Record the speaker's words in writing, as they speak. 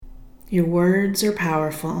Your words are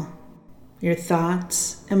powerful. Your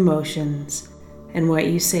thoughts, emotions, and what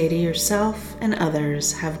you say to yourself and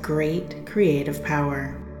others have great creative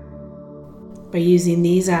power. By using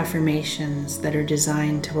these affirmations that are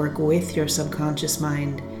designed to work with your subconscious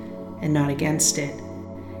mind and not against it,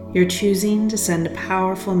 you're choosing to send a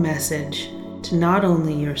powerful message to not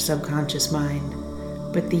only your subconscious mind,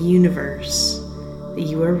 but the universe, that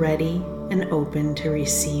you are ready and open to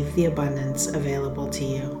receive the abundance available to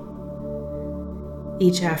you.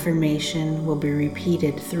 Each affirmation will be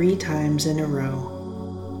repeated 3 times in a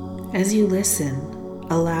row. As you listen,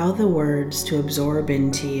 allow the words to absorb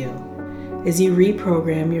into you as you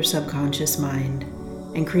reprogram your subconscious mind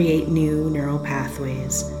and create new neural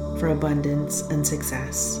pathways for abundance and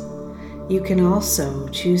success. You can also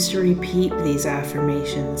choose to repeat these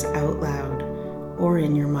affirmations out loud or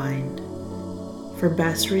in your mind. For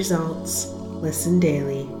best results, listen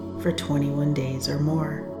daily for 21 days or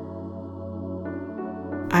more.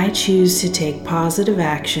 I choose to take positive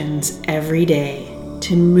actions every day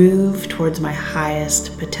to move towards my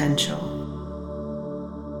highest potential.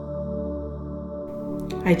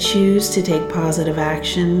 I choose to take positive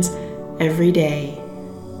actions every day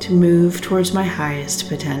to move towards my highest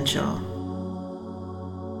potential.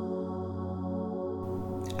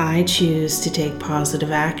 I choose to take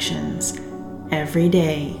positive actions every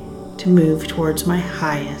day to move towards my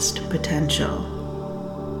highest potential.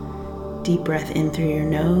 Deep breath in through your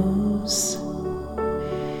nose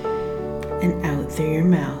and out through your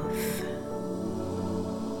mouth.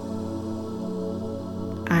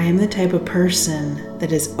 I am the type of person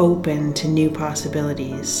that is open to new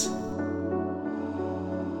possibilities.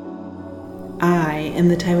 I am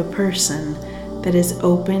the type of person that is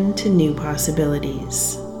open to new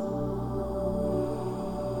possibilities.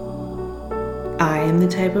 I am the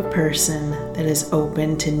type of person that is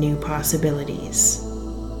open to new possibilities.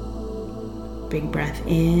 Big breath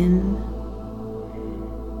in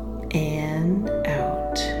and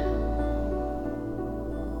out.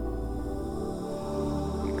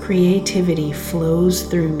 Creativity flows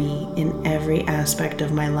through me in every aspect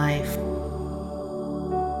of my life.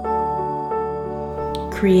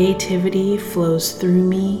 Creativity flows through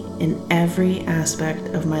me in every aspect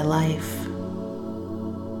of my life.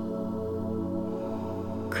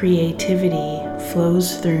 Creativity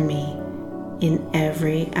flows through me in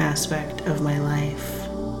every aspect of my life.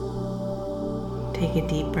 Take a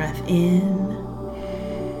deep breath in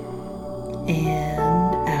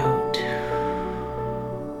and out.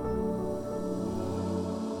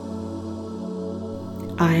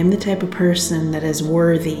 I am the type of person that is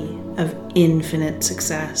worthy of infinite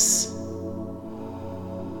success.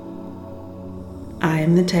 I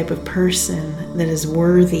am the type of person that is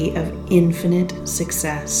worthy of infinite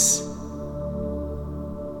success.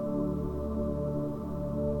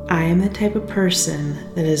 I am the type of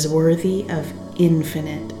person that is worthy of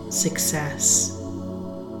infinite success.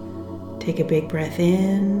 Take a big breath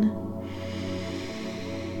in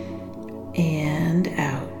and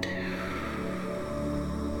out.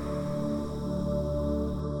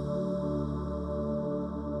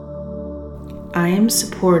 I am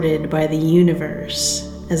supported by the universe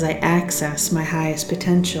as I access my highest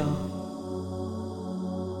potential.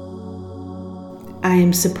 I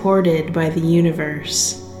am supported by the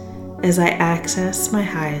universe as I access my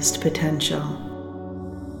highest potential.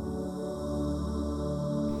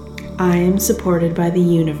 I am supported by the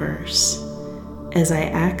universe as I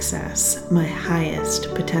access my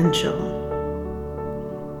highest potential.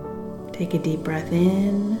 Take a deep breath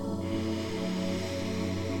in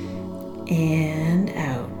and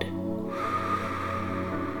out.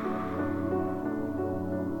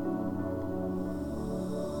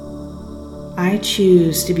 I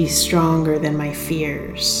choose to be stronger than my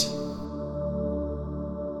fears.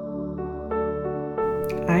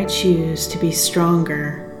 I choose to be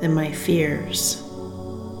stronger than my fears.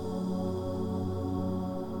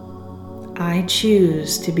 I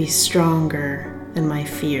choose to be stronger than my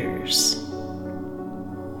fears.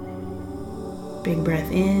 Big breath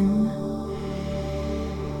in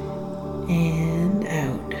and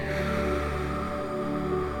out.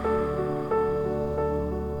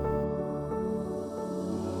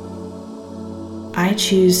 I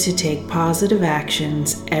choose to take positive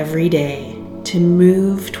actions every day to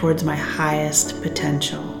move towards my highest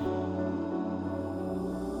potential.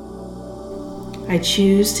 I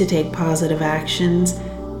choose to take positive actions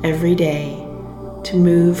every day to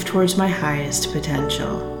move towards my highest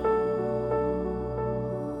potential.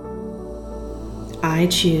 I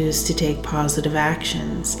choose to take positive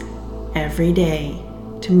actions every day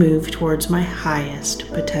to move towards my highest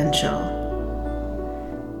potential.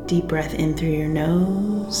 Deep breath in through your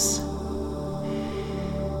nose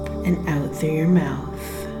and out through your mouth.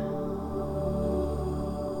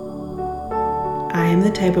 I am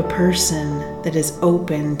the type of person that is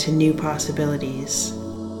open to new possibilities.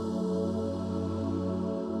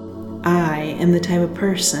 I am the type of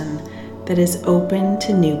person that is open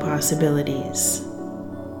to new possibilities.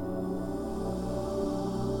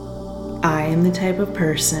 I am the type of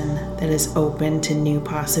person that is open to new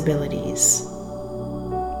possibilities.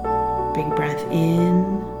 Big breath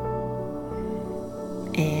in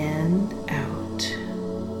and out.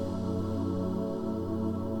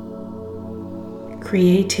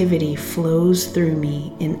 Creativity flows through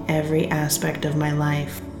me in every aspect of my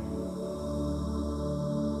life.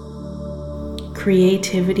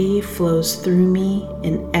 Creativity flows through me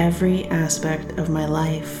in every aspect of my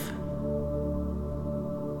life.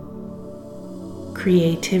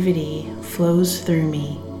 Creativity flows through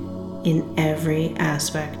me in every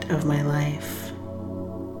aspect of my life.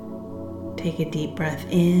 Take a deep breath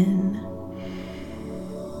in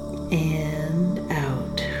and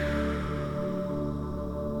out.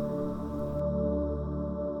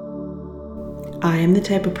 I am the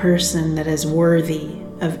type of person that is worthy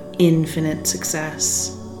of infinite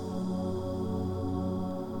success.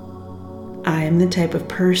 I am the type of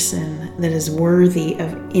person that is worthy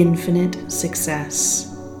of infinite success.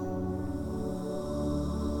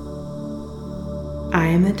 I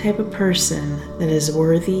am the type of person that is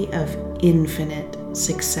worthy of infinite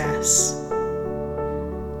success.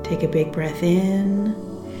 Take a big breath in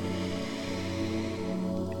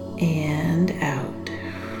and out.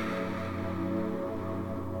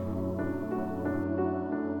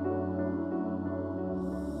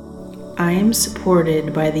 I am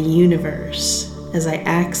supported by the universe as I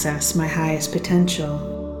access my highest potential.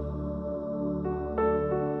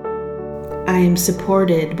 I am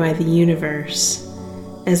supported by the universe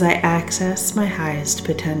as I access my highest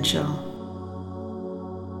potential.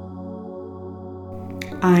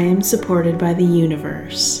 I am supported by the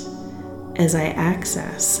universe as I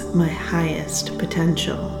access my highest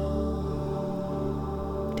potential.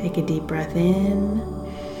 Take a deep breath in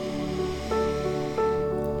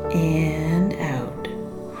and out.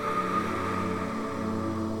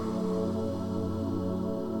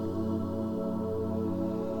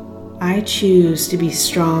 I choose to be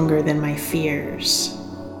stronger than my fears.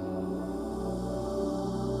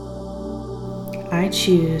 I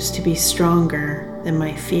choose to be stronger than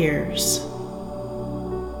my fears.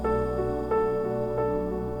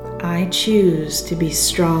 I choose to be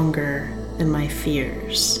stronger than my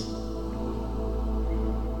fears.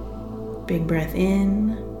 Big breath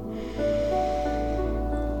in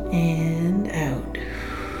and out.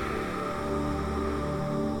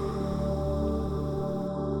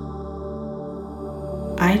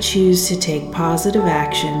 I choose to take positive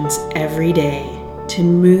actions every day to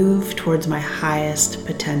move towards my highest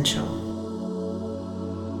potential.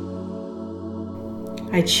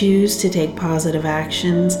 I choose to take positive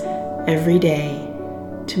actions every day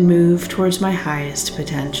to move towards my highest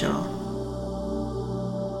potential.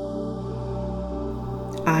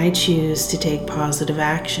 I choose to take positive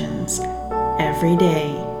actions every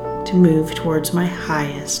day to move towards my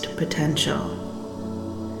highest potential.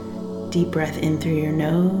 Deep breath in through your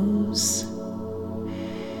nose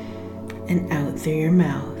and out through your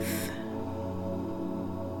mouth.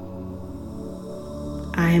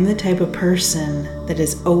 I am the type of person that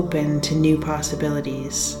is open to new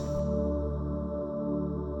possibilities.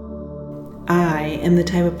 I am the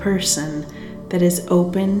type of person that is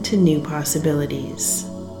open to new possibilities.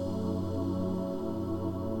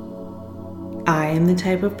 I am the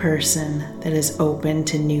type of person that is open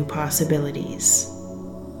to new possibilities.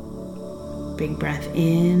 Big breath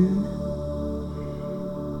in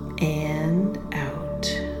and out.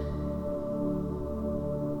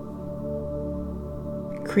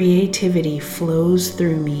 Creativity flows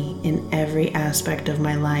through me in every aspect of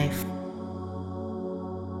my life.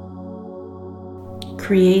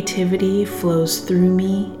 Creativity flows through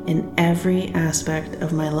me in every aspect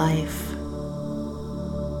of my life.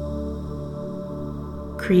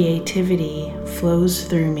 Creativity flows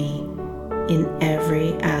through me in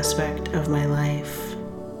every aspect of my life.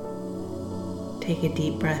 Take a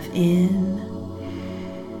deep breath in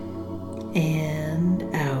and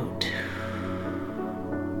out.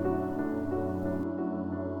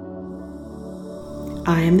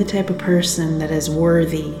 I am the type of person that is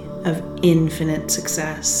worthy of infinite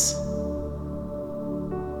success.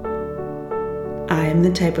 I am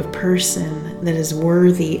the type of person that is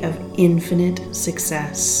worthy of infinite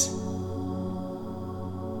success.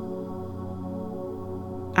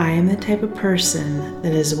 I am the type of person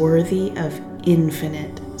that is worthy of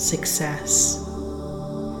infinite success.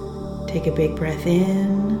 Take a big breath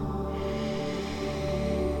in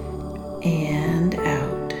and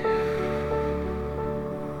out.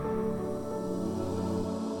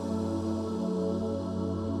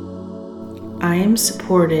 I am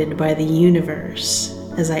supported by the universe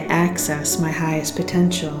as I access my highest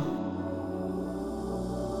potential.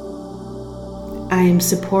 I am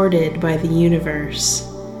supported by the universe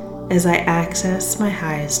as I access my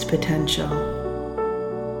highest potential.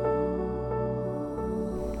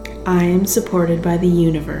 I am supported by the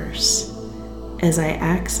universe as I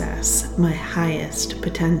access my highest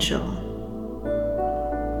potential.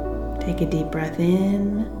 Take a deep breath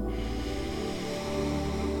in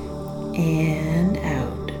and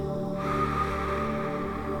out.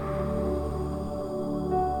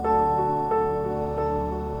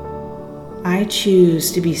 I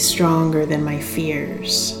choose to be stronger than my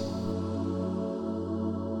fears.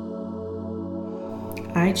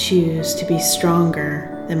 I choose to be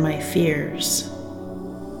stronger than my fears.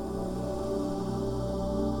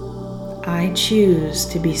 I choose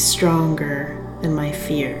to be stronger than my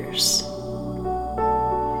fears.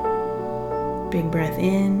 Big breath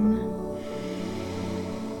in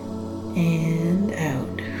and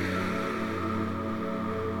out.